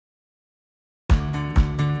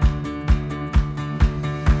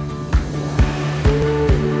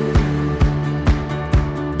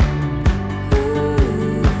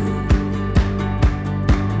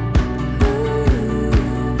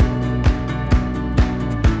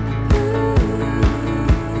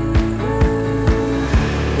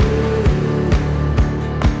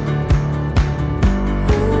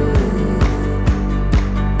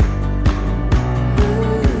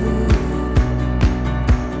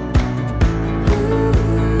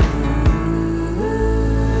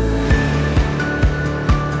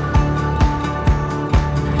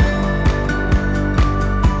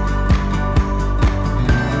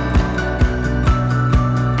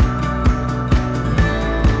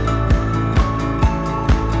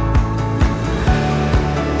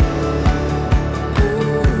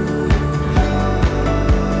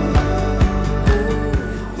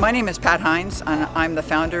My name is Pat Hines, and I'm the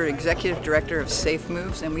founder and executive director of Safe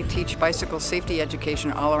Moves, and we teach bicycle safety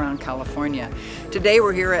education all around California. Today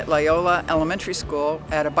we're here at Loyola Elementary School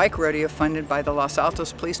at a bike rodeo funded by the Los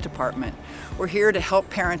Altos Police Department. We're here to help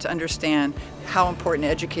parents understand how important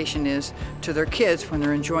education is to their kids when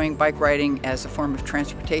they're enjoying bike riding as a form of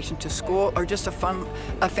transportation to school or just a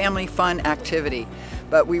family fun activity.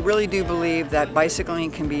 But we really do believe that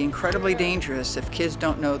bicycling can be incredibly dangerous if kids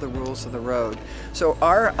don't know the rules of the road. So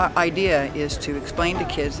our idea is to explain to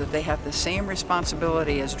kids that they have the same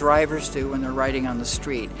responsibility as drivers do when they're riding on the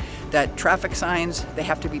street. That traffic signs, they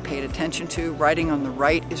have to be paid attention to. Riding on the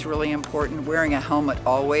right is really important, wearing a helmet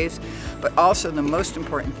always. But also the most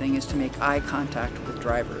important thing is to make eye contact with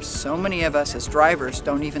drivers. So many of us as drivers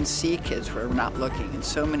don't even see kids who are not looking, and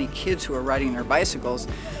so many kids who are riding their bicycles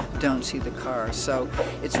don't see the cars. So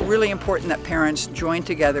it's really important that parents join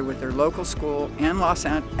together with their local school and Los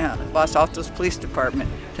Altos Police Department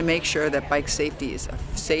to make sure that bike safety is a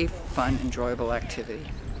safe, fun, enjoyable activity.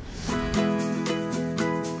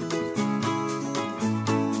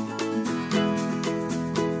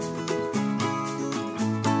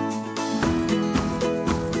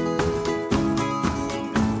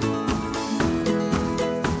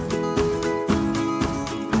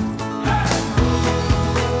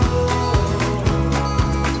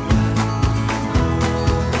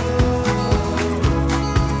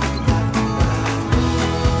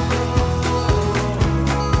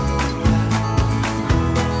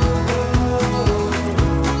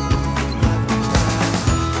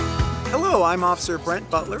 I'm Officer Brent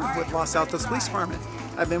Butler with Los Altos Police Department.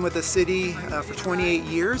 I've been with the city for 28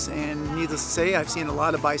 years, and needless to say, I've seen a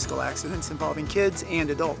lot of bicycle accidents involving kids and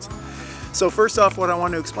adults. So first off, what I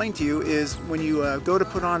want to explain to you is when you go to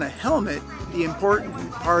put on a helmet, the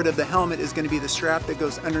important part of the helmet is going to be the strap that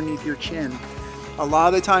goes underneath your chin. A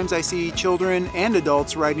lot of the times I see children and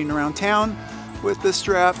adults riding around town with the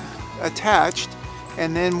strap attached,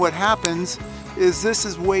 and then what happens is this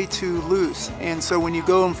is way too loose, and so when you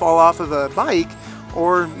go and fall off of a bike,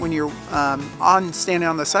 or when you're standing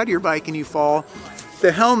on the side of your bike and you fall,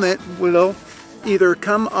 the helmet will either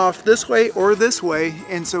come off this way or this way,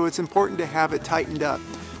 and so it's important to have it tightened up,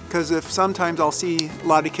 because if sometimes I'll see a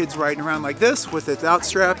lot of kids riding around like this with it out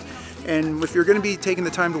strapped, and if you're going to be taking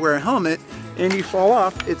the time to wear a helmet and you fall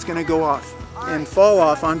off, it's going to go off and fall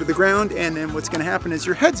off onto the ground, and then what's going to happen is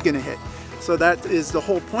your head's going to hit. So that is the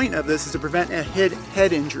whole point of this, is to prevent a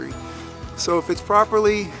head injury. So if it's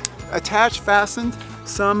properly attached, fastened,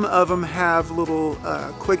 some of them have little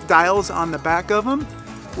quick dials on the back of them,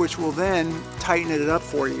 which will then tighten it up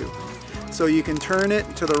for you. So you can turn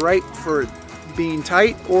it to the right for it being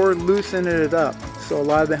tight or loosen it up. So a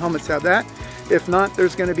lot of the helmets have that. If not,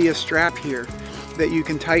 there's going to be a strap here that you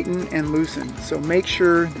can tighten and loosen. So make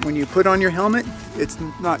sure when you put on your helmet, it's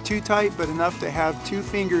not too tight, but enough to have 2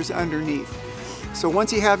 fingers underneath. So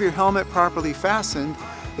once you have your helmet properly fastened,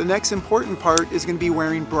 the next important part is going to be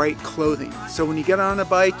wearing bright clothing. So when you get on a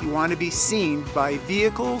bike, you want to be seen by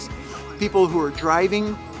vehicles, people who are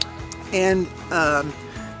driving, and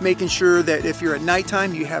making sure that if you're at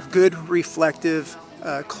nighttime, you have good reflective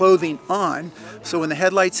clothing on, so when the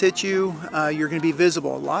headlights hit you, you're going to be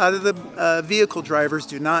visible. A lot of the vehicle drivers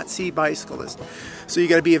do not see bicyclists, so you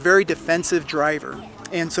got to be a very defensive driver.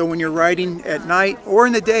 And so when you're riding at night or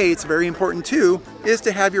in the day, it's very important too, is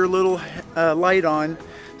to have your little light on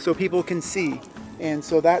so people can see. And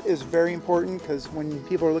so that is very important, because when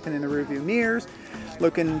people are looking in the rearview mirrors,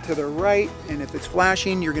 looking to the right, and if it's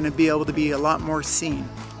flashing, you're going to be able to be a lot more seen.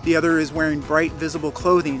 The other is wearing bright visible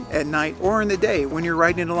clothing at night or in the day. When you're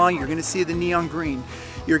riding along, you're going to see the neon green.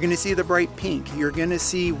 You're going to see the bright pink. You're going to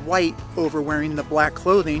see white over wearing the black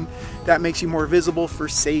clothing. That makes you more visible for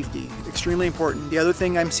safety. Extremely important. The other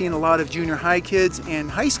thing I'm seeing a lot of junior high kids and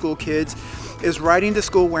high school kids is riding to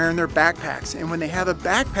school wearing their backpacks. And when they have a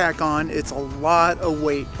backpack on, it's a lot of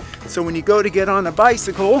weight. So when you go to get on a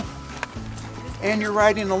bicycle and you're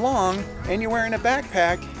riding along and you're wearing a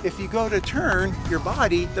backpack, if you go to turn your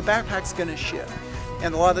body, the backpack's going to shift.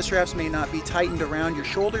 And a lot of the straps may not be tightened around your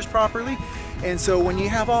shoulders properly. And so when you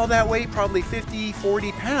have all that weight, probably 50,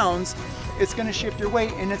 40 pounds, it's going to shift your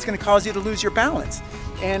weight, and it's going to cause you to lose your balance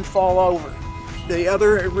and fall over. The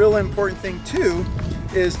other real important thing too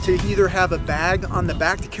is to either have a bag on the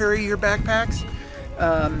back to carry your backpacks,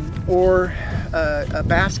 or a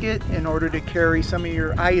basket in order to carry some of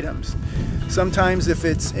your items. Sometimes if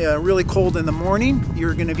it's really cold in the morning,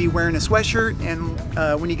 you're going to be wearing a sweatshirt,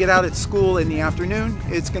 and when you get out at school in the afternoon,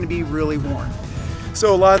 it's going to be really warm.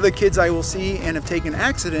 So a lot of the kids I will see and have taken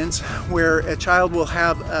accidents where a child will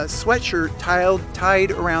have a sweatshirt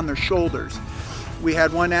tied around their shoulders. We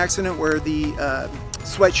had one accident where the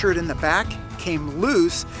sweatshirt in the back came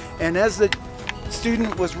loose, and as the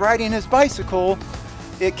student was riding his bicycle,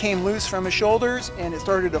 it came loose from his shoulders and it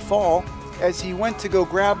started to fall. As he went to go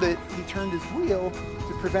grab it, he turned his wheel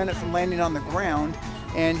to prevent it from landing on the ground,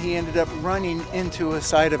 and he ended up running into a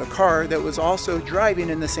side of a car that was also driving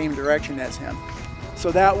in the same direction as him.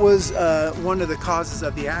 So that was one of the causes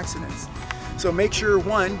of the accidents. So make sure,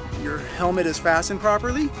 one, your helmet is fastened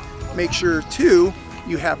properly. Make sure, two,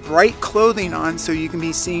 you have bright clothing on so you can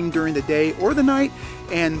be seen during the day or the night.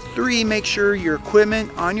 And three, make sure your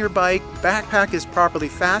equipment on your bike, backpack is properly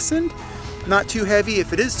fastened. Not too heavy.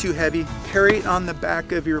 If it is too heavy, carry it on the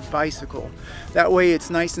back of your bicycle. That way it's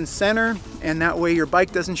nice and center, and that way your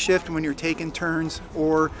bike doesn't shift when you're taking turns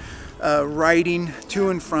or riding to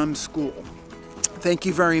and from school. Thank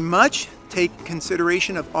you very much. Take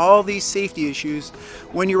consideration of all these safety issues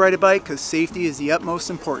when you ride a bike, because safety is the utmost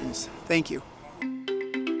importance. Thank you.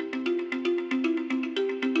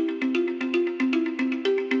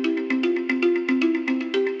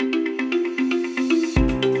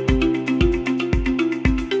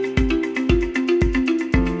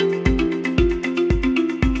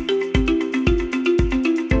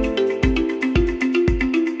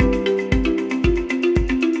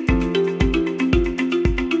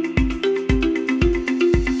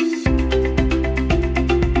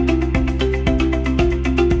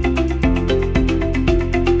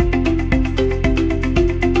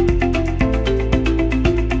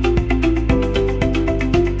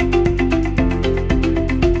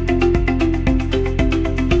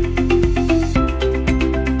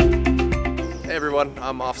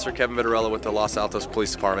 I'm Officer Kevin Vittorella with the Los Altos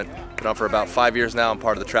Police Department. Been on for about 5 years now. I'm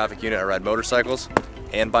part of the traffic unit. I ride motorcycles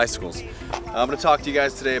and bicycles. I'm going to talk to you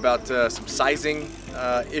guys today about some sizing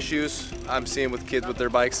issues I'm seeing with kids with their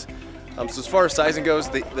bikes. So as far as sizing goes,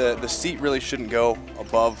 the seat really shouldn't go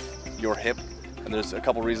above your hip, and there's a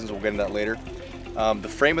couple reasons. We'll get into that later. The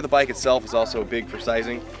frame of the bike itself is also big for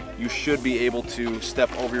sizing. You should be able to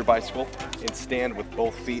step over your bicycle and stand with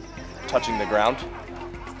both feet touching the ground.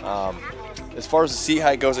 As far as the seat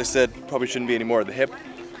height goes, I said probably shouldn't be any more at the hip.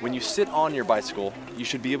 When you sit on your bicycle, you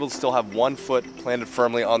should be able to still have one foot planted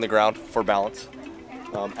firmly on the ground for balance.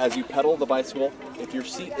 As you pedal the bicycle, if your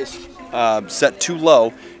seat is set too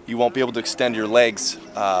low, you won't be able to extend your legs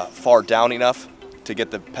far down enough to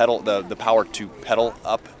get the power to pedal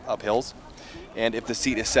up hills. And if the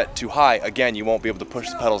seat is set too high, again, you won't be able to push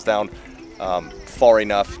the pedals down far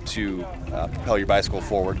enough to propel your bicycle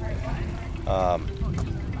forward.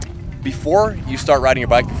 Before you start riding your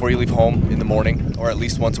bike, before you leave home in the morning, or at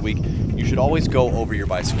least once a week, you should always go over your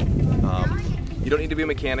bicycle. You don't need to be a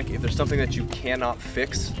mechanic. If there's something that you cannot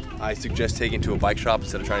fix, I suggest taking it to a bike shop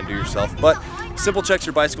instead of trying to do it yourself. But simple checks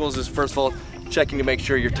your bicycles is, first of all, checking to make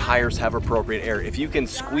sure your tires have appropriate air. If you can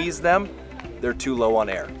squeeze them, they're too low on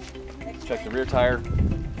air. Check the rear tire,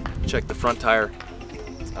 check the front tire.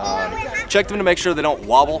 Check them to make sure they don't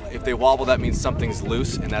wobble. If they wobble, that means something's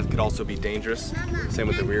loose, and that could also be dangerous. Same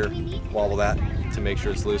with the rear, wobble that to make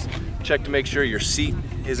sure it's loose. Check to make sure your seat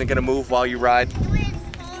isn't going to move while you ride.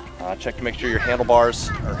 Check to make sure your handlebars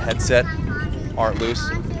or headset aren't loose.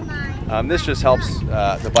 This just helps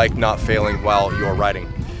the bike not failing while you're riding.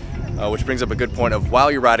 Which brings up a good point of while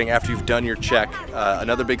you're riding, after you've done your check,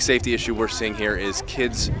 another big safety issue we're seeing here is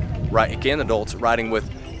kids, and adults, riding with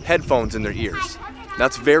headphones in their ears.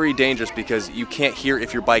 That's very dangerous because you can't hear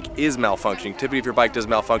if your bike is malfunctioning. Typically, if your bike does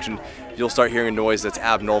malfunction, you'll start hearing a noise that's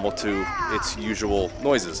abnormal to its usual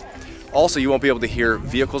noises. Also, you won't be able to hear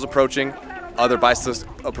vehicles approaching, other bicyclists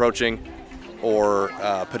approaching, or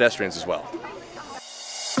pedestrians as well.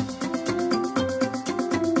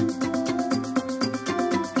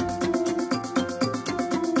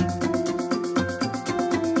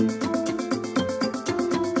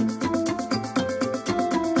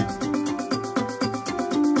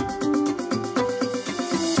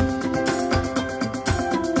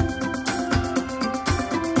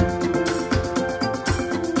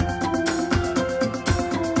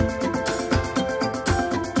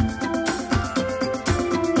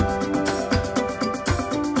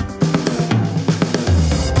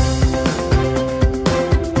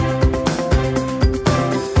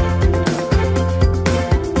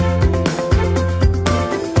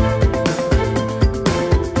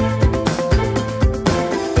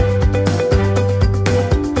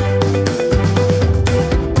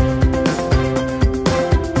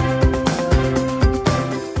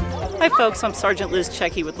 Hi folks, I'm Sergeant Liz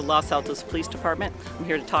Checky with the Los Altos Police Department. I'm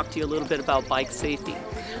here to talk to you a little bit about bike safety.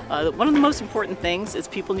 One of the most important things is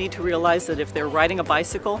people need to realize that if they're riding a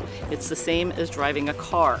bicycle, it's the same as driving a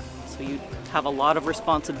car. So you have a lot of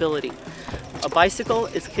responsibility. A bicycle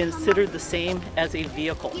is considered the same as a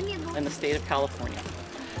vehicle in the state of California.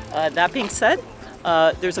 That being said,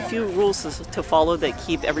 there's a few rules to follow that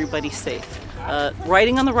keep everybody safe.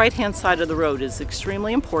 Riding on the right-hand side of the road is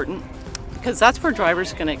extremely important because that's where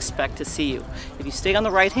drivers are going to expect to see you. If you stay on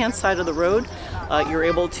the right-hand side of the road, you're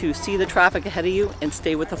able to see the traffic ahead of you and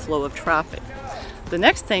stay with the flow of traffic. The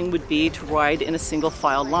next thing would be to ride in a single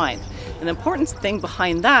file line. An important thing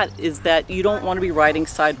behind that is that you don't want to be riding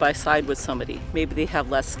side by side with somebody. Maybe they have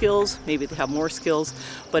less skills, maybe they have more skills,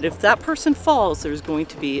 but if that person falls, there's going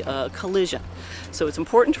to be a collision. So it's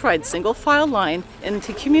important to ride single file line and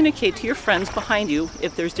to communicate to your friends behind you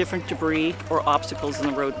if there's different debris or obstacles in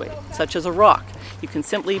the roadway, such as a rock. You can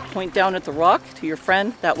simply point down at the rock to your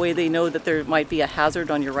friend, that way they know that there might be a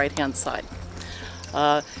hazard on your right-hand side.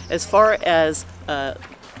 As far as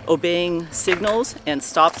obeying signals and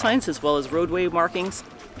stop signs as well as roadway markings,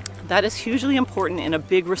 that is hugely important and a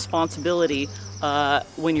big responsibility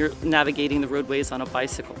when you're navigating the roadways on a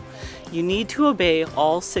bicycle. You need to obey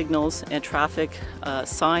all signals and traffic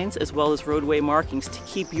signs as well as roadway markings to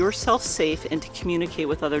keep yourself safe and to communicate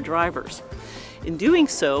with other drivers. In doing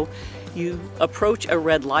so, you approach a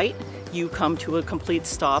red light, you come to a complete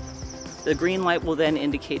stop. The green light will then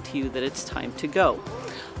indicate to you that it's time to go.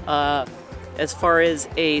 As far as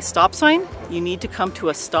a stop sign, you need to come to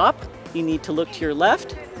a stop, you need to look to your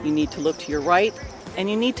left, you need to look to your right, and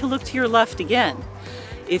you need to look to your left again.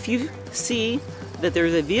 If you see that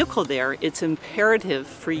there's a vehicle there, it's imperative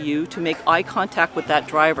for you to make eye contact with that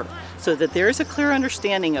driver so that there's a clear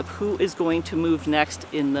understanding of who is going to move next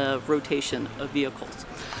in the rotation of vehicles.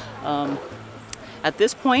 At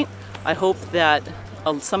this point, I hope that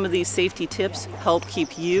some of these safety tips help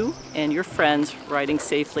keep you and your friends riding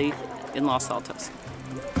safely in Los Altos.